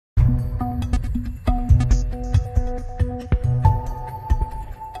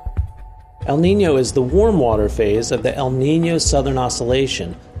El Nino is the warm water phase of the El Nino Southern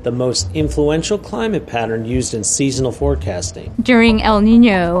Oscillation, the most influential climate pattern used in seasonal forecasting. During El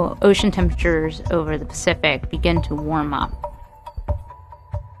Nino, ocean temperatures over the Pacific begin to warm up.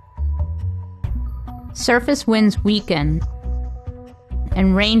 Surface winds weaken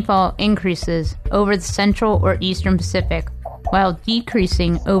and rainfall increases over the central or eastern Pacific while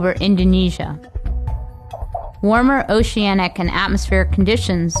decreasing over Indonesia. Warmer oceanic and atmospheric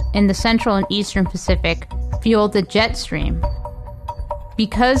conditions in the central and eastern Pacific fuel the jet stream.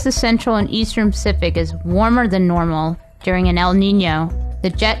 Because the central and eastern Pacific is warmer than normal during an El Nino,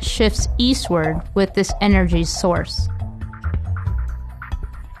 the jet shifts eastward with this energy source.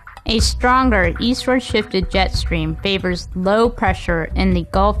 A stronger eastward shifted jet stream favors low pressure in the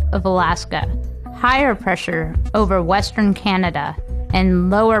Gulf of Alaska, higher pressure over western Canada, and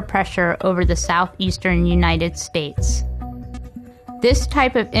lower pressure over the southeastern United States. This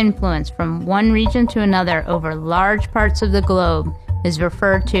type of influence from one region to another over large parts of the globe is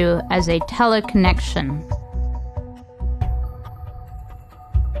referred to as a teleconnection.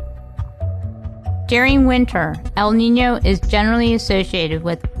 During winter, El Nino is generally associated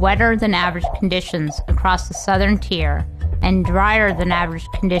with wetter than average conditions across the southern tier and drier than average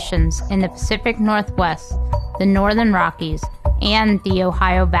conditions in the Pacific Northwest, the Northern Rockies, and the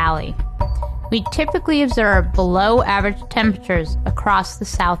Ohio Valley. We typically observe below average temperatures across the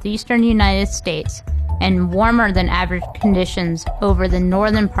southeastern United States and warmer than average conditions over the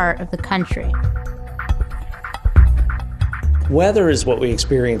northern part of the country. Weather is what we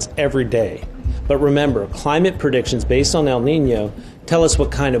experience every day. But remember, climate predictions based on El Nino tell us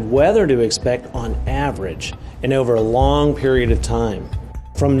what kind of weather to expect on average and over a long period of time.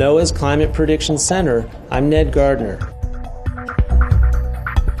 From NOAA's Climate Prediction Center, I'm Ned Gardner.